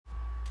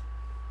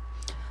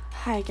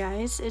Hi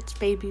guys, it's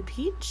Baby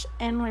Peach,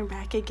 and we're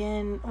back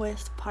again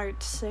with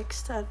part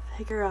 6 of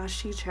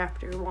Higurashi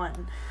chapter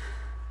 1.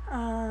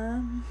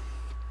 I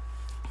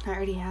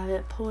already have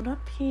it pulled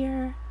up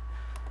here.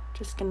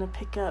 Just gonna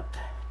pick up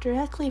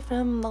directly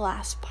from the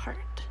last part.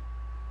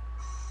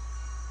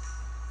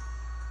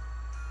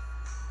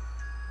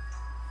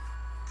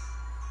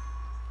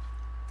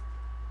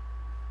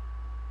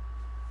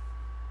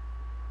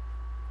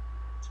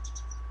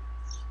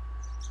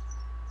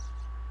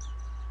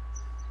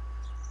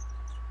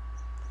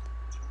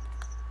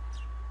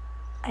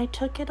 I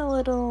took it a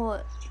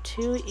little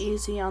too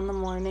easy on the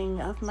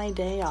morning of my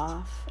day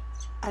off.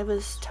 I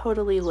was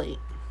totally late.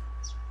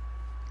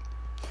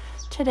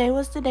 Today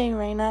was the day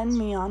Reina and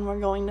Mion were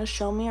going to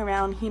show me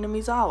around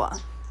Hinamizawa.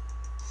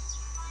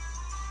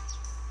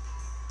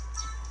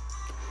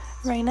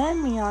 Reina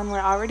and Mion were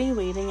already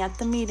waiting at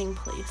the meeting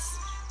place.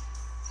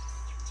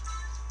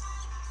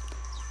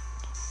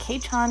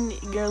 Kei-chan,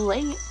 you're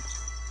late.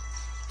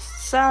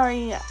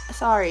 Sorry.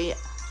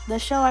 The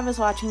show I was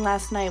watching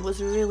last night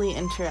was really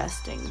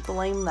interesting.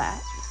 Blame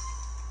that.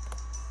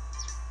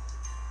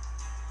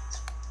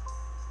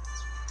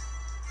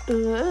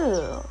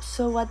 Ooh,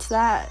 so what's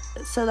that?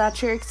 So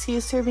that's your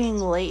excuse for being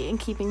late and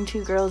keeping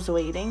two girls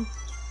waiting?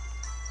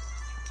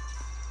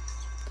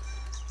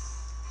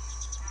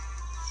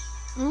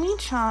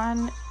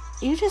 Mi-chan,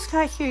 you just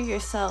got here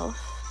yourself.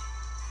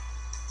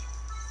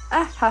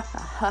 Ah ha ha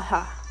ha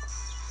ha.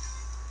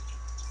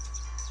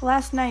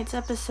 Last night's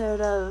episode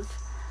of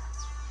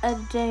A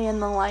Day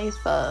in the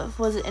Life of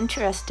was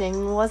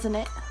interesting, wasn't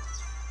it?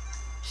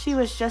 She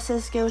was just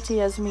as guilty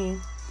as me.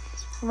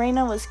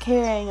 Reina was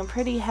carrying a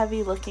pretty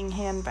heavy-looking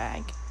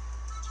handbag.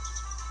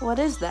 What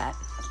is that?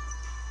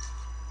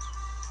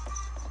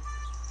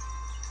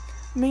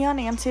 Mion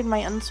answered my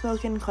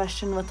unspoken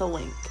question with a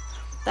wink.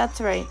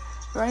 That's right,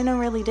 Reina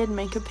really did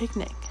make a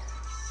picnic.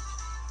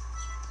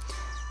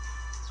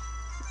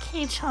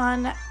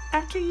 Kei-chan,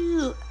 after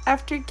you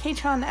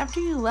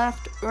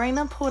left,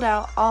 Reina pulled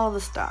out all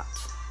the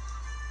stops.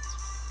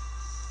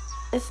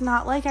 It's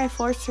not like I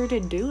forced her to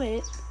do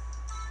it.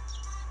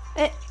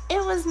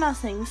 It was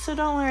nothing, so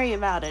don't worry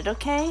about it,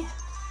 okay?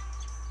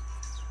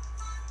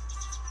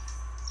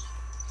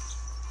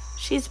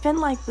 She's been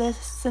like this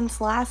since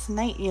last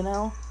night, you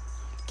know.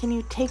 Can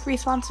you take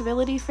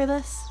responsibility for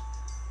this?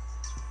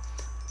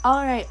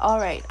 Alright,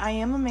 I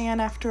am a man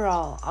after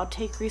all. I'll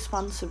take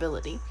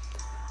responsibility.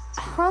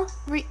 Huh?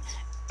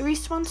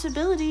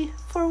 Responsibility?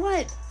 For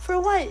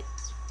what?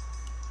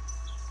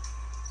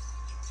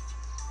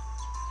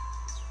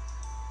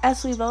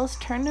 As we both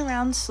turned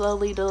around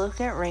slowly to look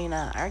at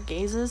Reina, our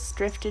gazes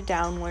drifted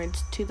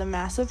downwards to the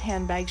massive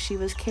handbag she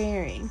was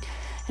carrying.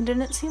 It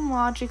didn't seem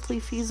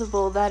logically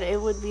feasible that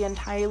it would be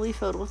entirely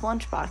filled with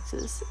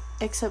lunchboxes,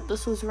 except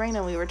this was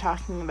Reina we were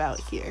talking about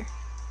here.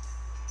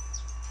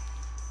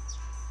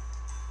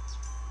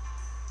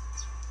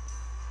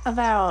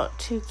 About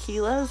 2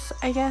 kilos,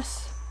 I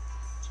guess.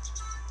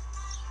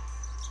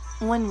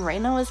 When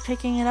Reina was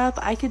picking it up,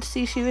 I could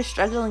see she was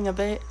struggling a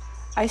bit.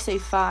 I say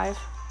 5.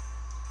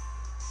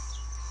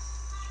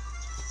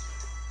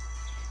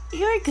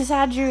 You're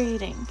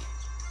exaggerating.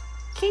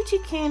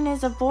 Keiichi-kun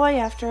is a boy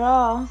after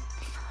all.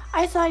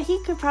 I thought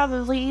he could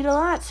probably eat a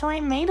lot, so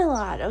I made a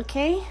lot,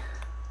 okay?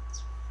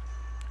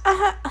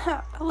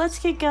 Let's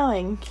get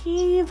going.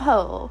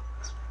 Heave-ho.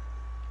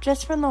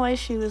 Just from the way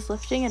she was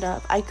lifting it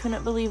up, I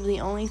couldn't believe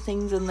the only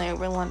things in there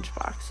were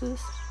lunchboxes.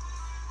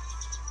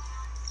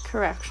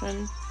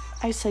 Correction.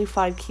 I say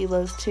 5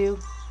 kilos, too.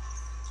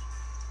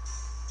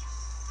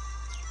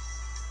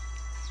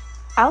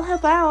 I'll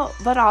help out,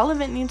 but all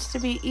of it needs to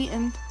be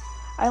eaten.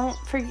 I won't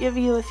forgive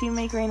you if you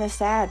make Reina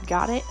sad,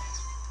 got it?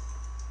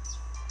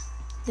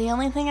 The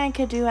only thing I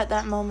could do at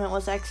that moment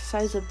was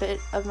exercise a bit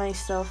of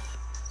myself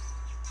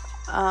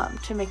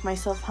to make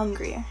myself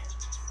hungrier.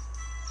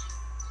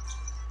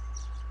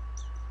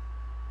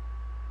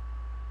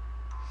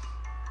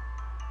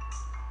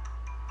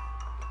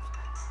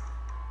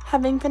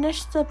 Having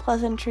finished the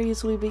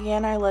pleasantries, we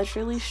began our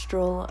leisurely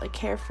stroll, a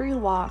carefree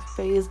walk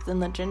bathed in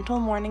the gentle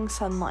morning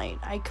sunlight.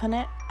 I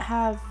couldn't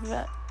have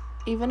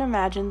even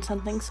imagined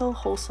something so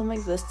wholesome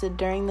existed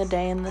during the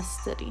day in this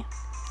city.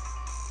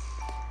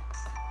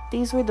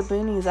 These were the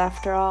boonies,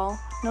 after all.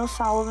 No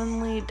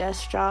slovenly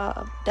desk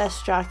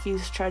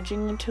jockeys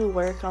trudging into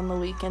work on the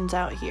weekends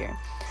out here.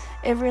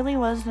 It really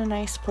was a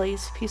nice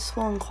place,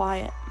 peaceful and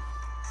quiet.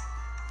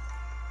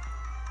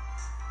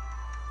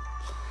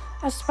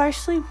 As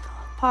sparsely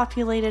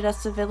populated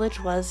as the village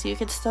was, you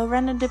could still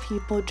run into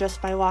people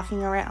just by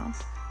walking around.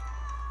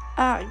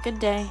 Good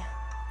day.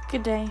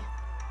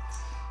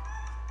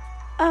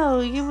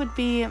 Oh, you would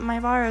be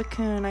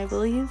Maibara-kun, I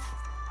believe.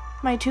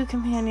 My 2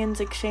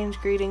 companions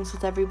exchanged greetings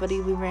with everybody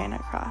we ran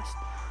across.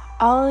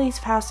 All of these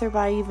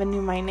passerby even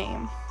knew my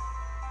name.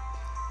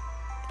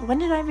 When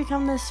did I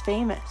become this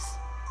famous?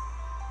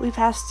 We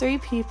passed 3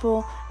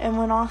 people, and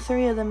when all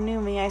 3 of them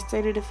knew me, I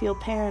started to feel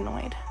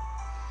paranoid.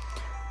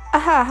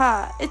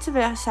 It's a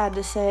bit sad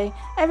to say.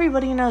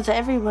 Everybody knows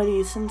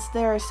everybody since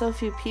there are so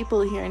few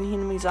people here in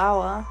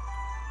Hinamizawa.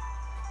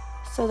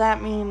 So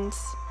that means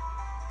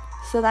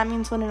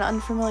when an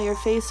unfamiliar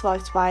face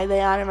walks by,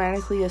 they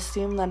automatically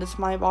assume that it's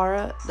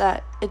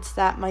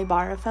that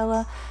Maibara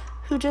fella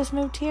who just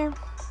moved here.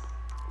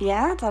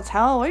 Yeah, that's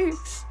how it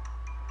works.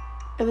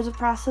 It was a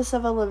process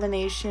of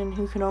elimination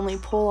you can only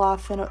pull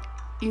off in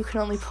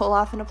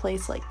a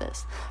place like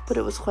this, but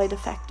it was quite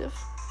effective.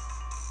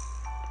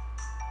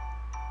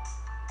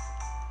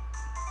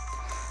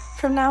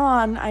 From now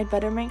on, I'd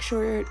better make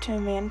sure to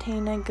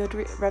maintain a good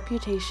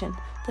reputation.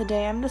 The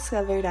day I'm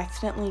discovered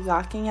accidentally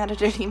gawking at a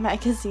dirty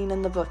magazine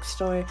in the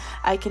bookstore,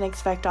 I can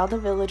expect all the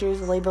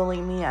villagers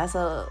labeling me as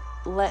a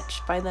lech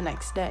by the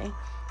next day.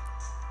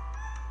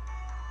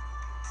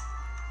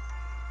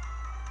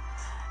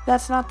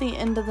 That's not the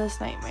end of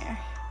this nightmare.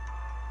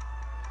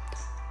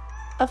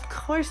 Of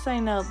course I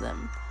know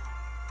them.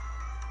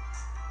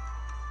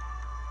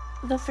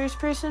 The first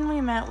person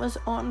we met was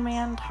Old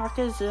Man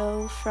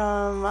Takazo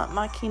from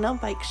Makino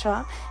Bike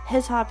Shop.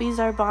 His hobbies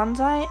are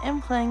bonsai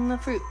and playing the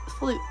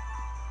flute.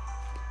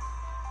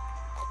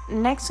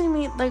 Next we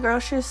meet the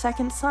grocer's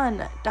second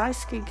son,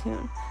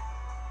 Daisuke-kun.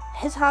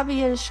 His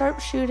hobby is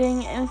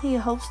sharpshooting and he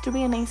hopes to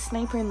be an ace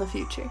sniper in the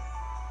future.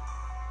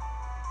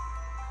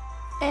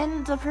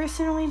 And the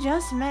person we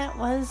just met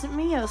was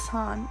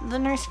Mio-san, the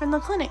nurse from the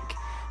clinic.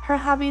 Her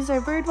hobbies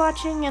are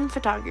birdwatching and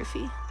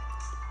photography.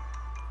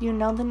 You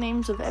know the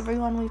names of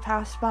everyone we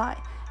passed by,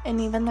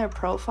 and even their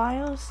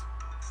profiles?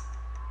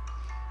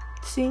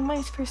 Seeing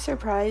my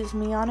surprise,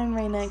 Mion and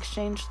Reina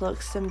exchanged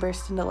looks and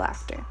burst into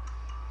laughter.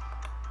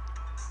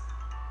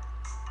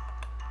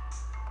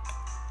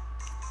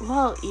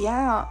 Well,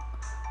 yeah,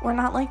 we're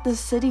not like the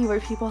city where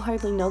people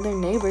hardly know their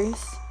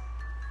neighbors.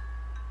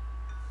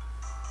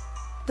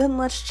 Then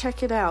let's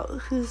check it out.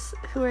 Who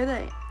are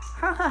they?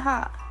 Ha ha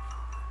ha.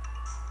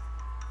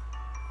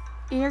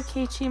 You're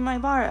Keiichi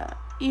Maibara.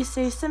 You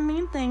say some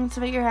mean things,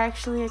 but you're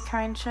actually a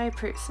kind, shy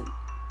person.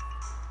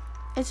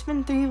 It's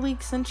been 3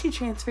 weeks since you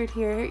transferred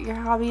here. Your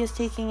hobby is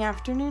taking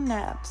afternoon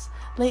naps.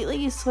 Lately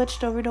you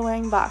switched over to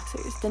wearing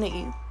boxers, didn't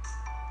you?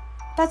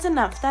 That's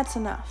enough.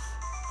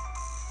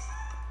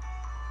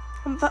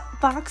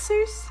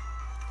 Boxers?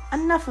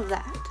 Enough of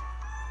that.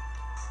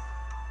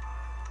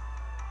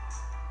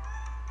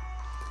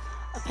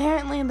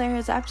 Apparently, there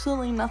is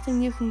absolutely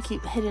nothing you can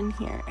keep hidden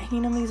here.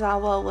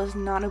 Hinamizawa was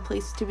not a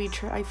place to be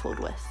trifled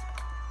with.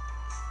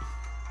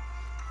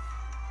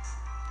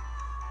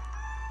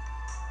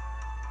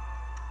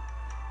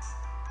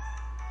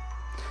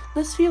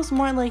 This feels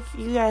more like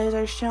you guys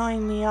are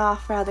showing me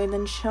off rather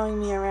than showing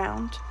me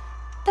around.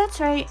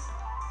 That's right.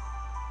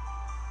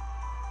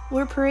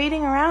 We're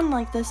parading around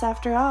like this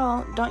after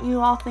all. Don't you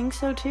all think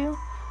so too?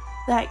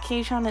 That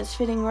Kei-chan is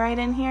fitting right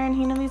in here in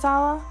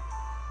Hinamizawa?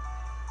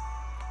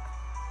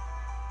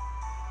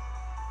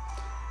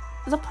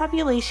 The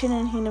population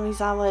in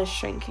Hinamizawa is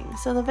shrinking,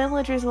 so the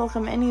villagers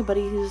welcome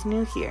anybody who's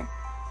new here.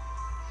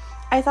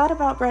 I thought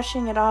about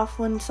brushing it off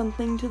when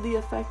something to the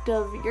effect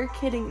of, "You're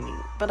kidding me,"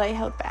 but I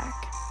held back.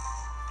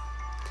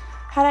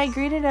 Had I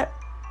greeted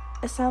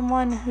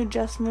someone who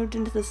just moved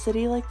into the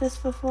city like this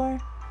before?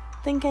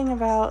 Thinking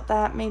about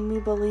that made me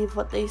believe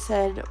what they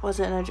said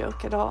wasn't a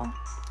joke at all.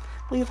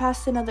 We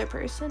passed another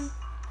person.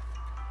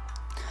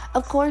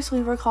 Of course,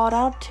 we were called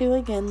out to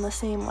again the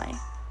same way.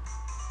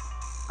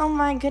 Oh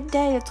my, good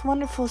day, it's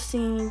wonderful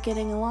seeing you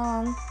getting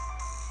along.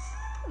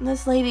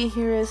 This lady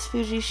here is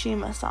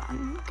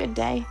Fujishima-san. Good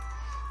day.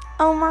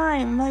 Oh my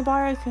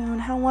Maibara-kun,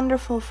 how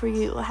wonderful for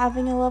you,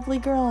 having a lovely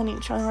girl in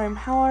each arm.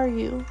 How are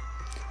you?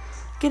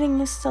 Getting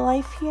used to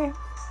life here?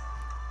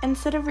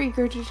 Instead of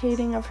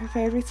regurgitating a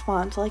prepared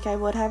response like I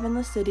would have in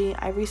the city,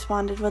 I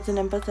responded with an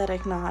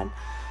empathetic nod.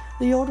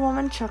 The old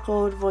woman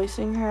chuckled,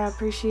 voicing her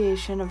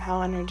appreciation of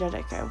how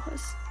energetic I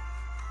was.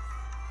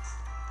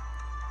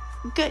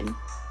 Good.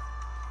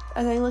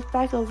 As I looked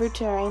back over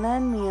to Reina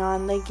and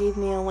Mion, they gave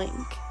me a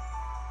wink.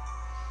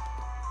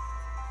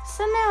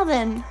 So now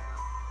then,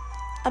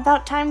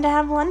 about time to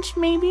have lunch,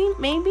 maybe?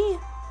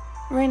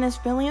 Reina's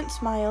brilliant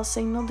smile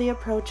signaled the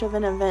approach of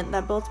an event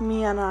that both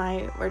Mia and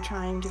I were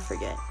trying to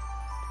forget.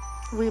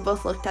 We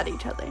both looked at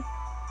each other.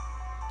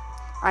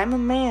 I'm a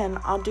man,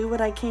 I'll do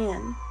what I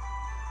can,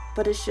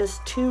 but it's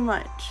just too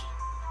much.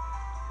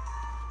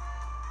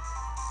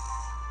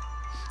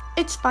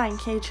 It's fine,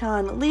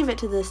 Kei-chan, leave it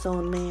to this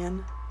old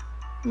man.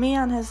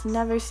 Mion has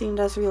never seemed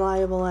as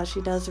reliable as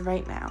she does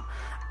right now.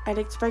 I'd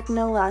expect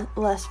no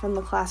less from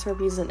the class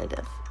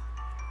representative.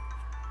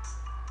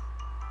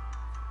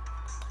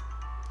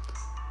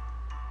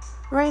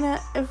 Reina,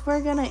 if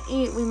we're gonna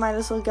eat, we might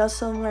as well go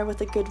somewhere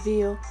with a good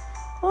view.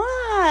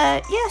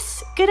 What?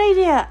 Yes, good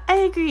idea. I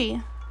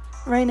agree.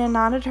 Reina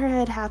nodded her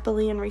head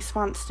happily in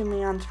response to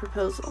Mion's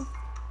proposal.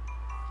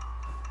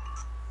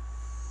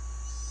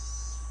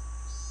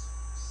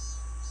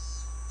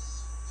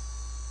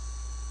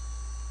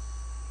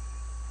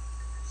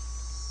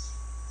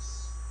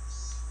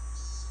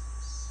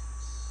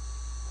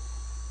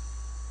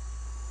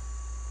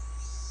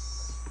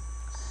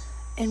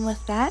 And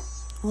with that,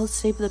 we'll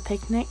save the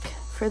picnic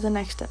for the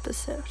next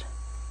episode.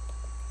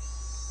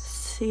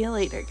 See you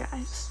later,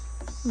 guys.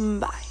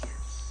 Bye.